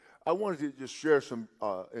I wanted to just share some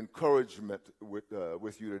encouragement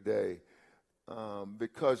with you today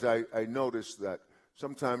because I noticed that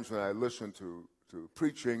sometimes when I listen to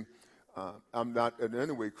preaching, I'm not in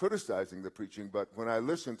any way criticizing the preaching, but when I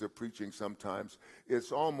listen to preaching sometimes,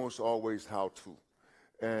 it's almost always how-to.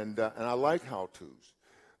 And I like how-tos.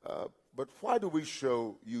 But why do we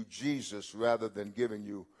show you Jesus rather than giving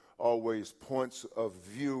you always points of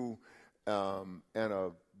view and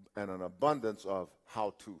an abundance of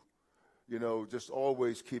how-to? You know, just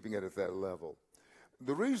always keeping it at that level.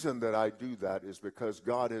 The reason that I do that is because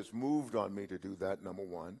God has moved on me to do that, number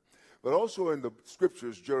one. But also in the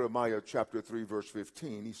scriptures, Jeremiah chapter 3, verse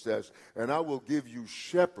 15, he says, "And I will give you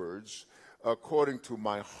shepherds according to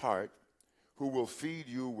my heart, who will feed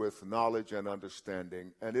you with knowledge and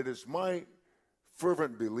understanding." And it is my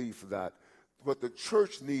fervent belief that what the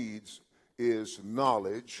church needs is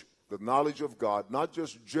knowledge, the knowledge of God, not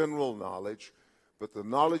just general knowledge, but the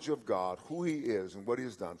knowledge of God, who he is and what he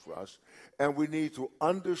has done for us. And we need to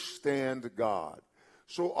understand God.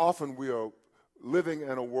 So often we are living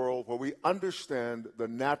in a world where we understand the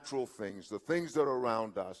natural things, the things that are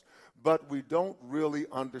around us, but we don't really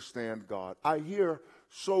understand God. I hear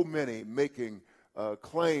so many making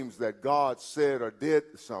claims that God said or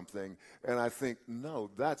did something, and I think,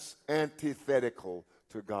 no, that's antithetical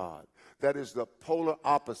to God. That is the polar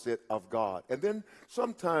opposite of God. And then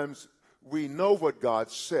sometimes we know what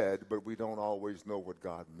God said, but we don't always know what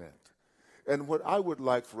God meant. And what I would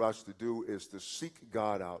like for us to do is to seek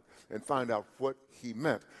God out and find out what he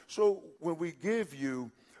meant. So when we give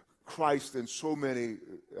you Christ in so many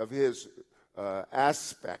of his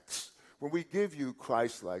aspects, when we give you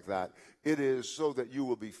Christ like that, it is so that you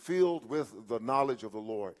will be filled with the knowledge of the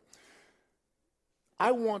Lord.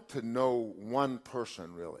 I want to know one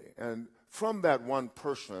person, really. And from that one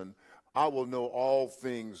person, I will know all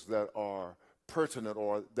things that are pertinent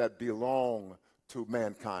or that belong to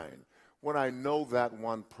mankind. When I know that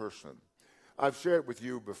one person, I've shared with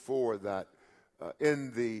you before that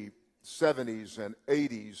in the 70s and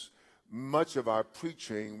 80s, much of our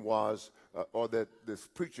preaching was, or that this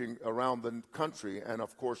preaching around the country and,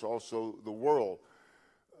 of course, also the world.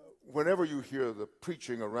 Whenever you hear the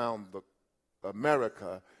preaching around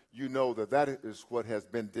America, you know that that is what has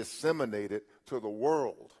been disseminated to the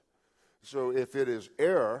world. So if it is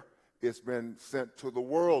error, it's been sent to the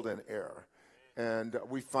world in error. And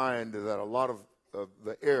we find that a lot of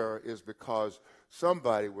the error is because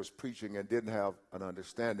somebody was preaching and didn't have an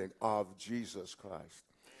understanding of Jesus Christ.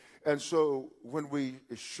 And so when we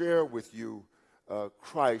share with you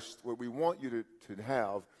Christ, what we want you to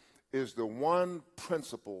have is the one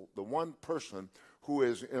principle, the one person who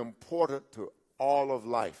is important to all of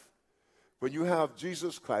life. When you have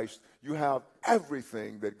Jesus Christ, you have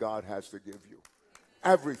everything that God has to give you.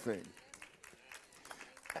 Everything.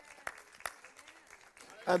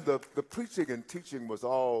 And the preaching and teaching was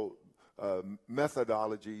all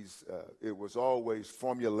methodologies. It was always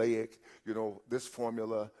formulaic, you know, this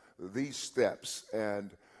formula, these steps.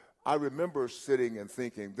 And I remember sitting and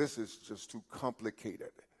thinking, this is just too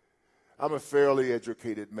complicated. I'm a fairly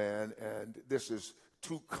educated man, and this is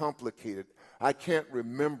too complicated. I can't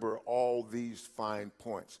remember all these fine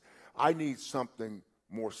points. I need something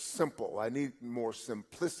more simple. I need more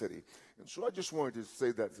simplicity. And so I just wanted to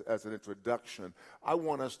say that as an introduction. I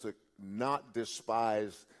want us to not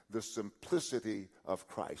despise the simplicity of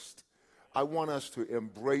Christ. I want us to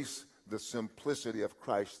embrace the simplicity of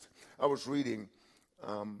Christ. I was reading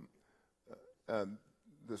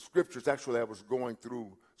the scriptures. Actually, I was going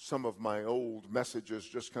through some of my old messages,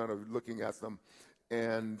 just kind of looking at them,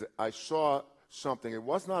 and I saw something. It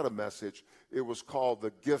was not a message. It was called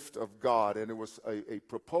The Gift of God, and it was a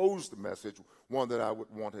proposed message, one that I would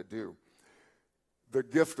want to do. The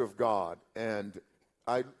Gift of God. And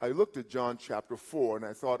I looked at John chapter 4, and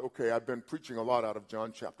I thought, okay, I've been preaching a lot out of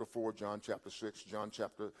John chapter 4, John chapter 6, John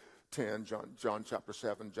chapter 10, John chapter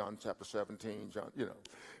 7, John chapter 17, John, you know.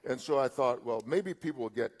 And so I thought, well, maybe people will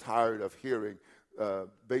get tired of hearing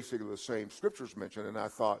basically the same scriptures mentioned. And I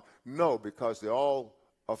thought, no, because they're all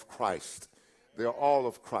of Christ. They're all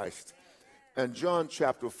of Christ. And John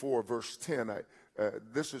chapter 4, verse 10,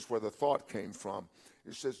 this is where the thought came from.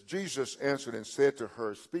 It says, Jesus answered and said to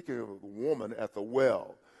her, speaking of a woman at the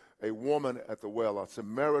well, a woman at the well, a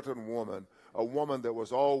Samaritan woman, a woman that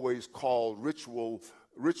was always called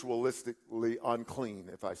ritualistically unclean,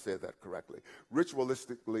 if I said that correctly.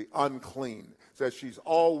 Ritualistically unclean. Says she's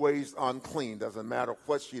always unclean. Doesn't matter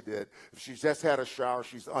what she did. If she just had a shower,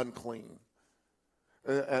 she's unclean.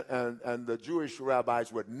 And the Jewish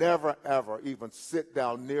rabbis would never, ever even sit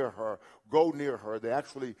down near her, go near her. They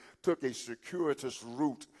actually took a circuitous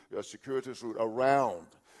route around.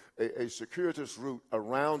 a circuitous route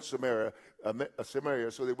around Samaria,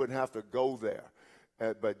 Samaria, so they wouldn't have to go there.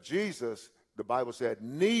 But Jesus, the Bible said,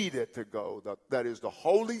 needed to go. That is, the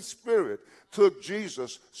Holy Spirit took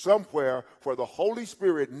Jesus somewhere where the Holy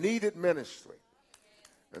Spirit needed ministry.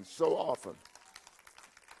 And so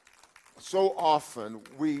often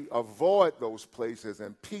we avoid those places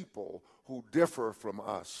and people who differ from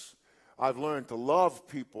us. I've learned to love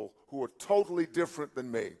people who are totally different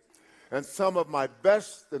than me. And some of my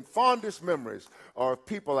best and fondest memories are of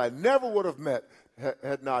people I never would have met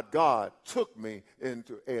had not God took me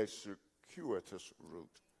into a circuitous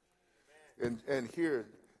route. And here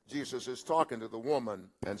Jesus is talking to the woman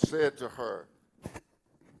and said to her,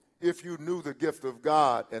 if you knew the gift of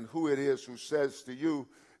God and who it is who says to you,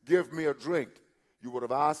 give me a drink, you would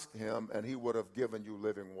have asked him and he would have given you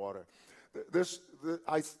living water.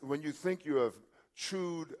 When you think you have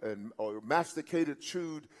chewed or masticated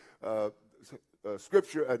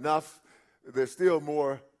scripture enough, there's still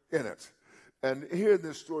more in it. And here in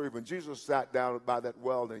this story, when Jesus sat down by that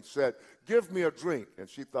well and he said, give me a drink. And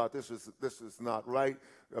she thought, this is not right.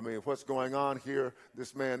 I mean, what's going on here?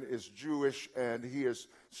 This man is Jewish and he is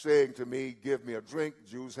saying to me, give me a drink.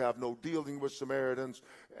 Jews have no dealing with Samaritans.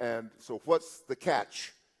 And so what's the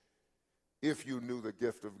catch? If you knew the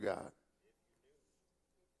gift of God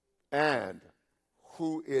and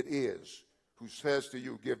who it is who says to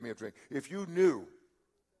you, give me a drink. If you knew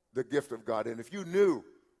the gift of God and if you knew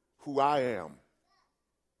who I am,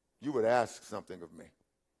 you would ask something of me.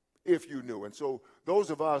 If you knew. And so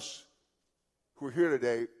those of us who are here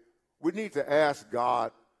today, we need to ask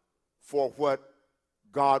God for what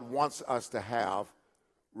God wants us to have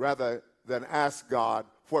rather than ask God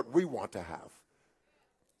what we want to have.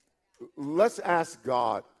 Let's ask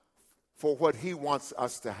God for what he wants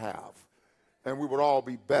us to have, and we would all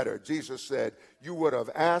be better. Jesus said, you would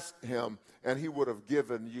have asked him, and he would have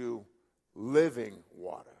given you living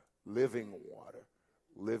water, living water,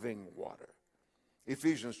 living water.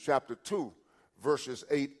 Ephesians chapter 2, verses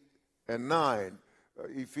 8 and 9.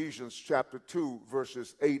 Ephesians chapter 2,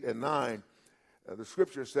 verses 8 and 9. The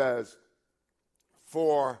scripture says,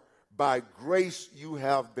 for by grace you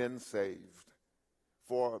have been saved.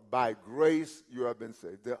 For by grace you have been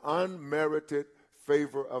saved. The unmerited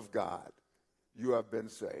favor of God, you have been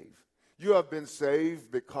saved. You have been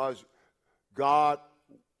saved because God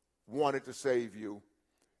wanted to save you.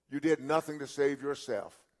 You did nothing to save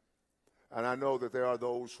yourself. And I know that there are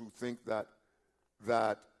those who think that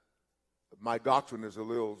my doctrine is a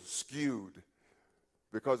little skewed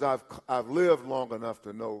because I've lived long enough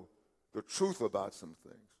to know the truth about some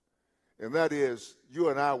things. And that is, you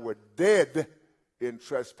and I were dead in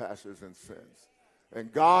trespasses and sins.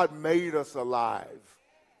 And God made us alive.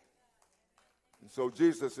 And so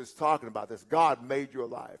Jesus is talking about this. God made you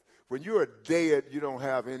alive. When you are dead, you don't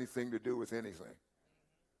have anything to do with anything.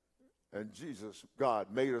 And Jesus, God,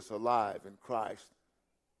 made us alive in Christ.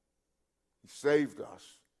 He saved us.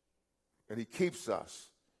 And he keeps us.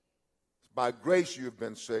 By grace you've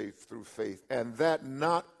been saved through faith. And that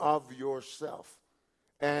not of yourself.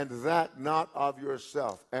 And that not of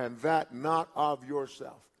yourself. And that not of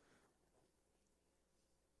yourself.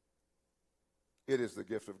 It is the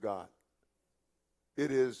gift of God.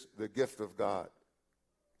 It is the gift of God.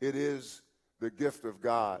 It is the gift of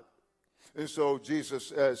God. And so Jesus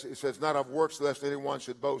says, it says, not of works lest anyone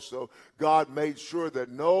should boast. So God made sure that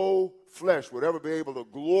no flesh would ever be able to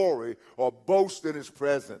glory or boast in his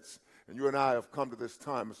presence. And you and I have come to this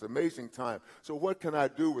time. It's an amazing time. So what can I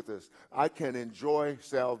do with this? I can enjoy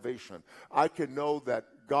salvation. I can know that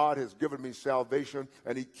God has given me salvation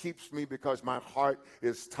and he keeps me because my heart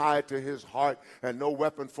is tied to his heart and no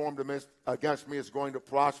weapon formed against me is going to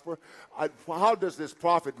prosper. How does this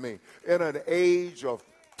profit me? In an age of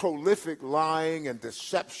prolific lying and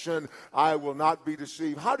deception, I will not be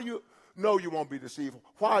deceived. How do you know you won't be deceived?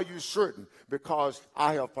 Why are you certain? Because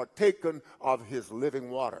I have partaken of his living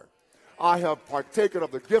water. I have partaken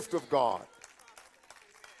of the gift of God.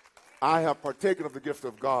 I have partaken of the gift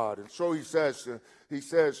of God. And so he says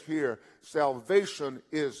here, salvation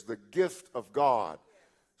is the gift of God.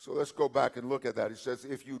 So let's go back and look at that. He says,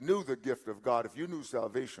 if you knew the gift of God, if you knew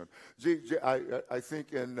salvation. I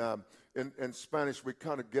think in Spanish we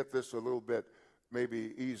kind of get this a little bit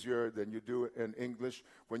maybe easier than you do it in English.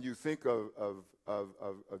 When you think of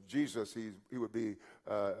Jesus, he would be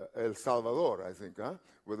El Salvador, I think,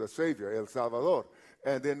 with a Savior, El Salvador.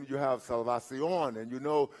 And then you have Salvacion, and you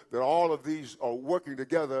know that all of these are working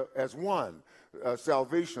together as one,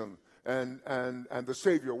 salvation and the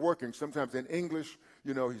Savior working. Sometimes in English,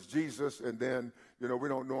 you know, he's Jesus, and then, you know, we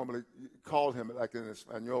don't normally call him like in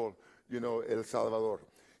Espanol, you know, El Salvador.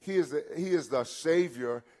 He is the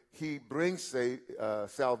Savior he brings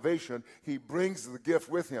salvation. He brings the gift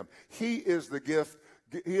with him. He is the gift.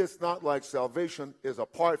 He is not like salvation is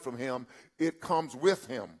apart from him. It comes with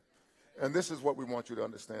him. And this is what we want you to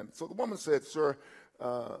understand. So the woman said, sir,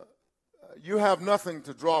 you have nothing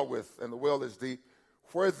to draw with, and the well is deep.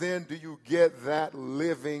 Where then do you get that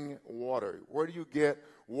living water? Where do you get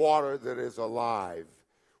water that is alive?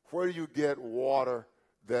 Where do you get water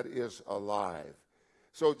that is alive?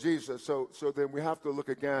 So Jesus, so then we have to look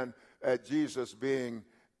again at Jesus being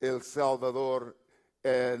El Salvador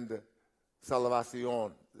and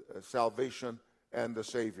Salvacion, salvation and the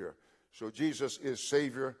Savior. So Jesus is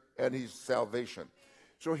Savior and he's salvation.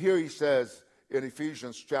 So here he says in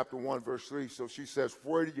Ephesians chapter 1, verse 3, so she says,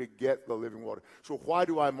 where do you get the living water? So why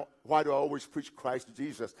do I always preach Christ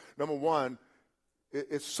Jesus? Number one,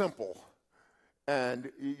 it's simple.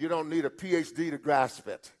 And you don't need a PhD to grasp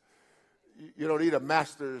it. You don't need a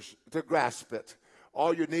master's to grasp it.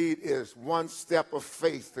 All you need is one step of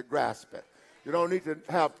faith to grasp it. You don't need to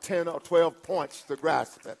have 10 or 12 points to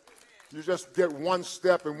grasp it. You just get one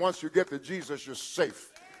step, and once you get to Jesus, you're safe.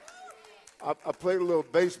 I played a little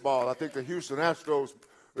baseball. I think the Houston Astros,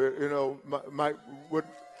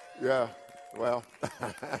 well,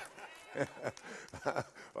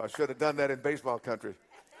 I should have done that in baseball country.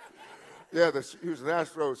 Yeah, the Houston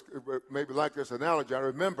Astros maybe like this analogy. I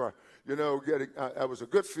remember, I was a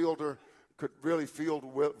good fielder, could really field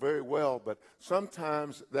very well, but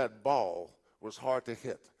sometimes that ball was hard to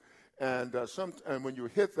hit. And when you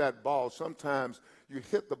hit that ball, sometimes you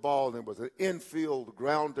hit the ball and it was an infield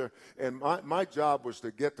grounder. And my job was to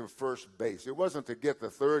get to first base. It wasn't to get to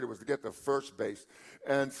third, it was to get to first base.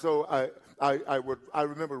 And so I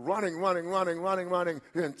remember running,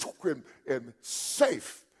 and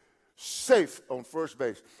safe on first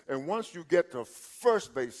base. And once you get to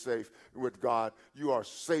first base safe with God, you are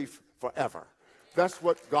safe forever. That's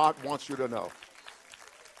what God wants you to know.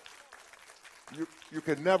 You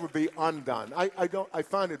can never be undone. I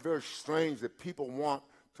find it very strange that people want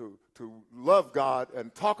to love God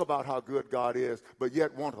and talk about how good God is, but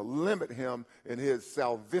yet want to limit him in his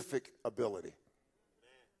salvific ability.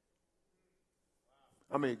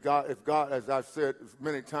 I mean, if God, as I've said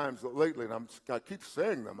many times lately, and I keep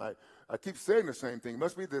saying them, I keep saying the same thing. It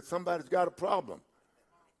must be that somebody's got a problem.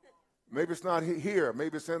 Maybe it's not here.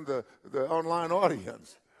 Maybe it's in the online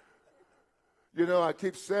audience. I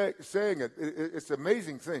keep saying it. It's an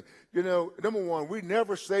amazing thing. Number one, we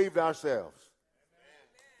never saved ourselves.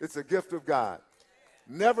 It's a gift of God.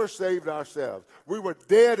 Never saved ourselves. We were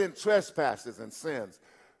dead in trespasses and sins.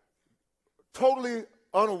 Totally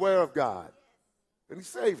unaware of God. And he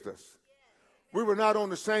saved us. We were not on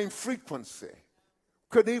the same frequency.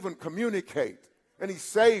 Couldn't even communicate. And he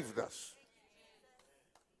saved us.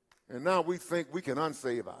 And now we think we can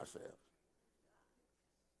unsave ourselves.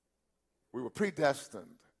 We were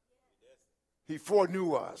predestined. He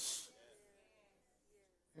foreknew us.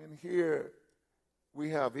 And here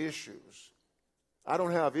we have issues. I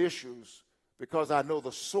don't have issues because I know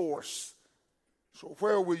the source. So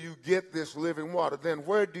where will you get this living water? Then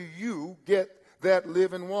where do you get that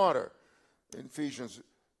living water? In Ephesians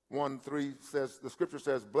 1:3 says, the scripture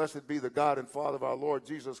says, blessed be the God and Father of our Lord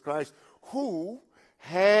Jesus Christ, who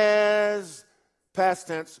has, past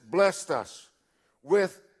tense, blessed us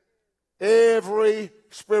with every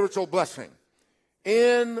spiritual blessing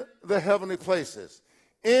in the heavenly places,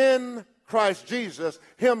 in Christ Jesus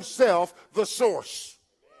himself, the source.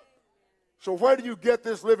 So where do you get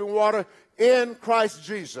this living water? In Christ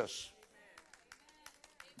Jesus,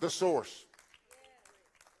 the source.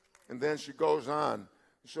 And then she goes on.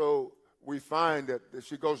 So we find that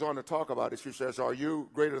she goes on to talk about it. She says, are you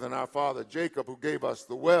greater than our father Jacob, who gave us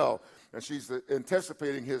the well? And she's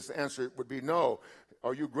anticipating his answer would be no.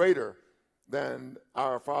 Are you greater than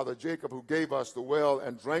our father Jacob, who gave us the well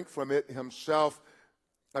and drank from it himself,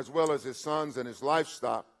 as well as his sons and his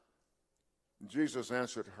livestock? And Jesus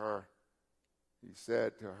answered her. He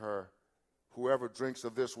said to her, whoever drinks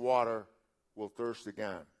of this water will thirst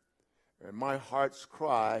again. And my heart's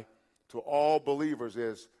cry to all believers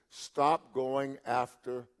is, stop going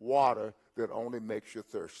after water that only makes you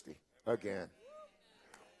thirsty again.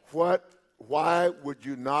 Why would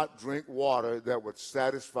you not drink water that would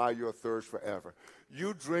satisfy your thirst forever?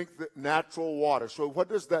 You drink the natural water. So what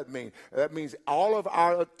does that mean? That means all of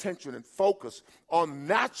our attention and focus on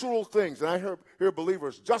natural things. And I hear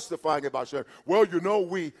believers justifying it by saying, well,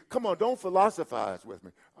 come on, don't philosophize with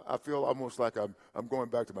me. I feel almost like I'm going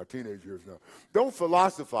back to my teenage years now. Don't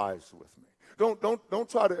philosophize with me. Don't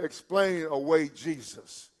try to explain away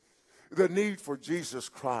Jesus, the need for Jesus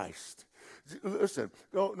Christ. Listen,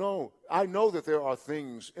 no. I know that there are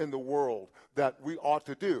things in the world that we ought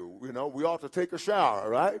to do. You know, we ought to take a shower,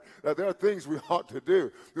 right? That there are things we ought to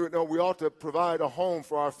do. You know, we ought to provide a home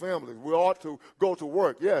for our families. We ought to go to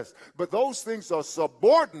work, yes. But those things are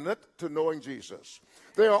subordinate to knowing Jesus.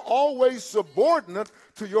 They are always subordinate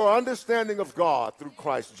to your understanding of God through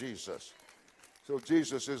Christ Jesus. So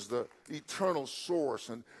Jesus is the eternal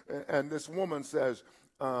source. And this woman says,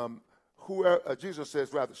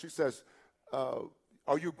 she says,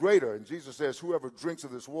 are you greater? And Jesus says, whoever drinks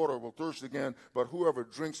of this water will thirst again, but whoever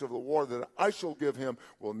drinks of the water that I shall give him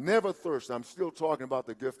will never thirst. I'm still talking about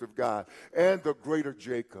the gift of God and the greater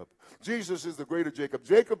Jacob. Jesus is the greater Jacob.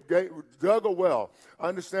 Jacob dug a well. I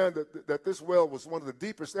understand that this well was one of the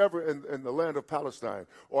deepest ever in the land of Palestine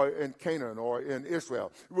or in Canaan or in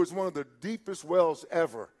Israel. It was one of the deepest wells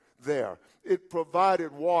ever there. It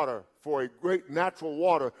provided water for a great natural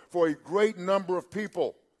water for a great number of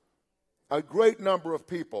people. A great number of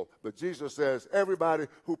people. But Jesus says everybody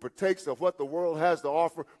who partakes of what the world has to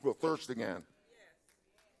offer will thirst again.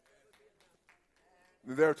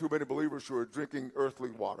 There are too many believers who are drinking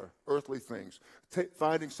earthly water, earthly things,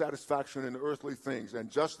 finding satisfaction in earthly things and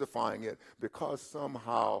justifying it because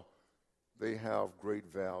somehow they have great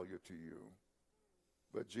value to you.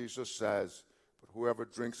 But Jesus says, but whoever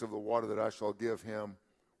drinks of the water that I shall give him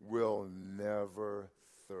will never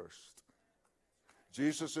thirst.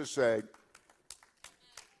 Jesus is saying,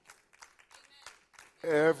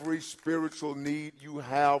 every spiritual need you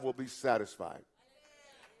have will be satisfied.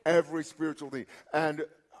 Every spiritual need. And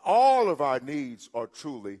all of our needs are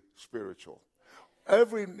truly spiritual.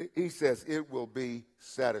 He says it will be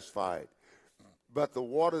satisfied. But the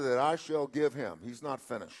water that I shall give him, he's not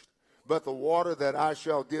finished, but the water that I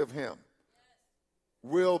shall give him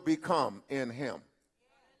will become in him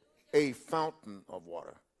a fountain of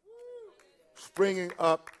water, springing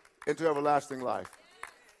up into everlasting life.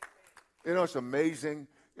 You know, it's amazing.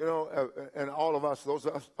 You know, and all of us,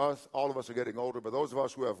 all of us are getting older, but those of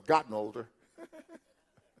us who have gotten older,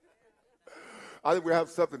 I think we have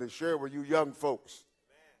something to share with you young folks.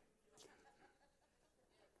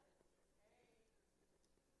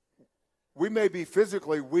 We may be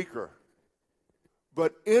physically weaker,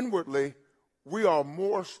 but inwardly we are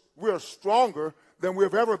stronger than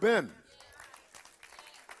we've ever been.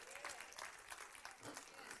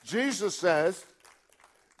 Jesus says,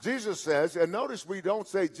 and notice we don't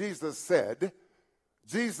say Jesus said,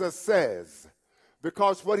 Jesus says,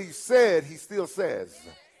 because what he said, he still says.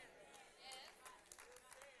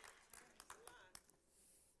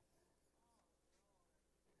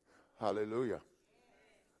 Hallelujah.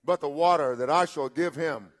 But the water that I shall give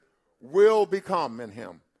him will become in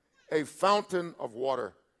him a fountain of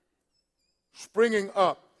water, springing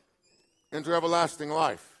up into everlasting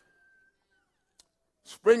life.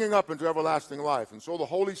 Springing up into everlasting life. And so the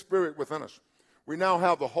Holy Spirit within us. We now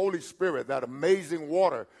have the Holy Spirit, that amazing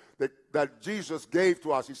water that Jesus gave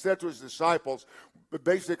to us. He said to his disciples,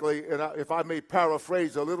 basically, and if I may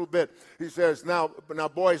paraphrase a little bit, he says, now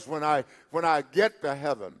boys, when I get to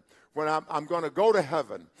heaven, when I'm going to go to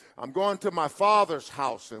heaven, I'm going to my Father's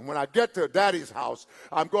house. And when I get to Daddy's house,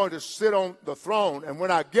 I'm going to sit on the throne. And when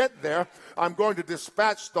I get there, I'm going to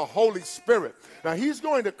dispatch the Holy Spirit. Now, he's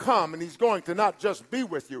going to come, and he's going to not just be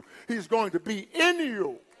with you. He's going to be in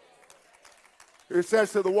you. It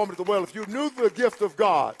says to the woman at the well, if you knew the gift of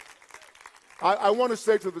God, I want to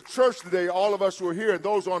say to the church today, all of us who are here and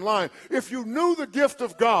those online, if you knew the gift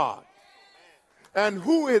of God and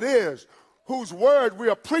who it is, whose word we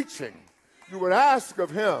are preaching, you would ask of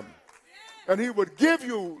him, and he would give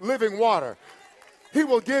you living water. He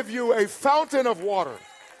will give you a fountain of water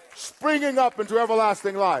springing up into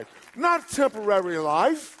everlasting life. Not temporary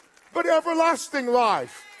life, but everlasting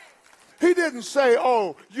life. He didn't say,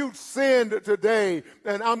 oh, you sinned today,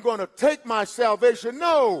 and I'm going to take my salvation.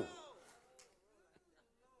 No.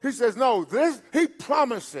 He says, no, he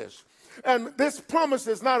promises. And this promise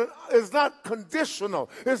is not conditional.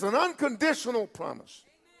 It's an unconditional promise.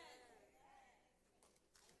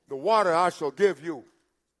 The water I shall give you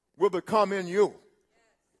will become in you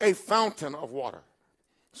a fountain of water,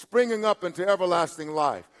 springing up into everlasting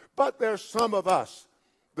life. But there's some of us,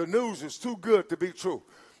 the news is too good to be true.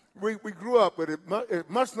 We grew up with it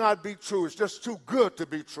must not be true. It's just too good to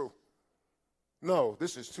be true. No,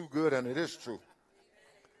 this is too good, and it is true.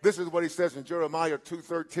 This is what he says in Jeremiah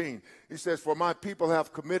 2:13. He says, for my people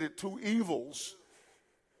have committed two evils.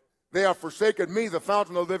 They have forsaken me, the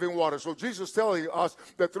fountain of living water. So Jesus is telling us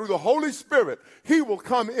that through the Holy Spirit, he will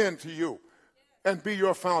come into you and be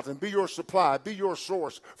your fountain, be your supply, be your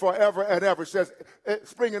source forever and ever. It says,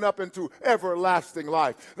 springing up into everlasting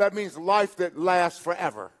life. That means life that lasts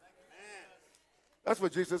forever. That's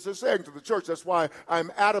what Jesus is saying to the church. That's why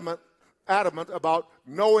I'm adamant about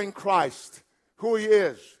knowing Christ, who he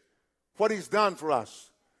is, what he's done for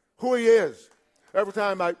us, who he is. Every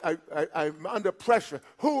time I'm under pressure,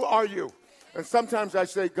 who are you? And sometimes I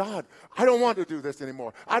say, God, I don't want to do this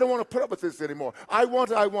anymore. I don't want to put up with this anymore. I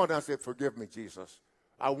want. And I said, forgive me, Jesus.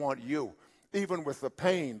 I want you. Even with the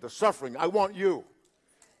pain, the suffering, I want you.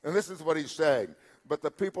 And this is what he's saying. But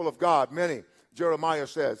the people of God, many, Jeremiah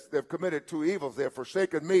says, they've committed two evils. They have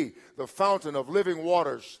forsaken me, the fountain of living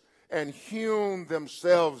waters, and hewn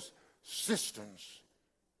themselves cisterns,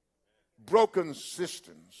 broken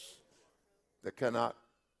cisterns that cannot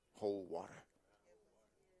hold water.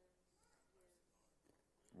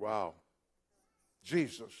 Wow.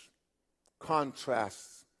 Jesus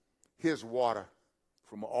contrasts his water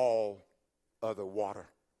from all other water.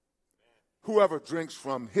 Whoever drinks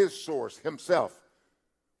from his source himself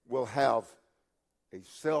will have a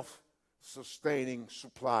self-sustaining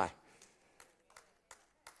supply.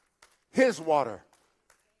 His water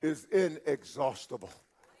is inexhaustible.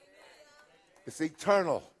 It's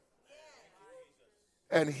eternal.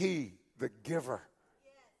 And he, the giver,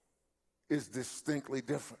 is distinctly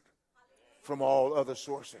different from all other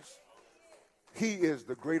sources. He is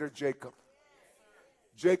the greater Jacob.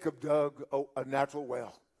 Jacob dug a natural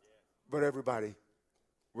well, but everybody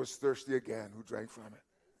was thirsty again who drank from it.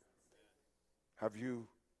 Have you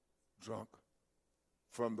drunk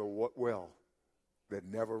from the well that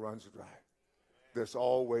never runs dry, that's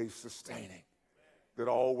always sustaining, that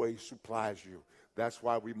always supplies you? That's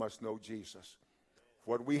why we must know Jesus,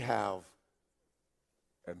 what we have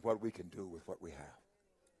and what we can do with what we have.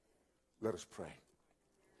 Let us pray.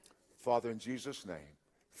 Father, in Jesus' name,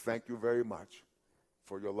 thank you very much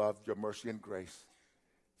for your love, your mercy, and grace.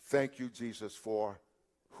 Thank you, Jesus, for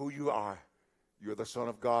who you are. You're the Son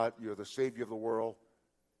of God. You're the Savior of the world.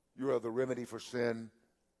 You are the remedy for sin.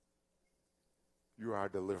 You are our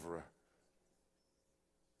deliverer.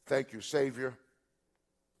 Thank you, Savior.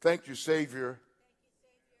 Thank you, Savior,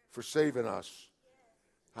 for saving us.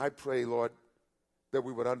 I pray, Lord, that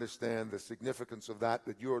we would understand the significance of that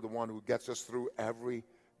you are the one who gets us through every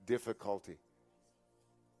difficulty,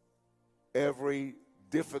 every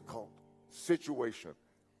difficult situation,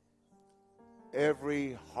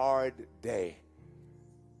 every hard day.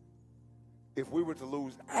 If we were to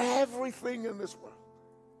lose everything in this world,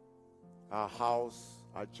 our house,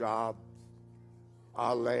 our job,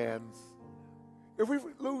 our lands, if we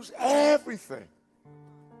would lose everything,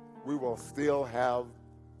 we will still have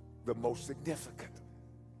the most significant.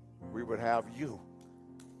 We would have you.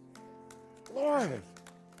 Lord,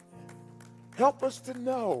 help us to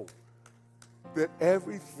know that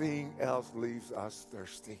everything else leaves us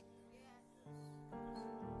thirsty.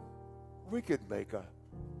 We could make $100.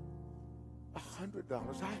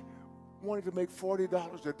 I wanted to make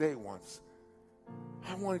 $40 a day once.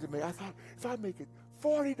 I thought, if I make it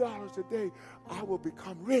 $40 a day, I will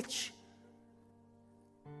become rich.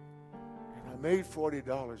 And I made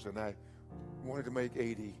 $40, and I wanted to make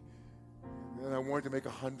 80. And I wanted to make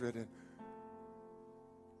 100, and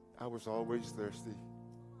I was always thirsty.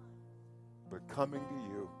 But coming to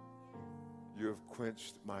you, you have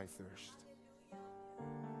quenched my thirst.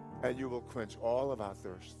 And you will quench all of our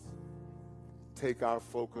thirst. Take our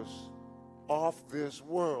focus off this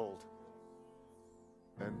world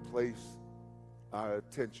and place our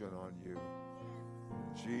attention on you.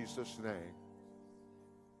 In Jesus' name,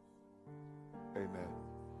 amen.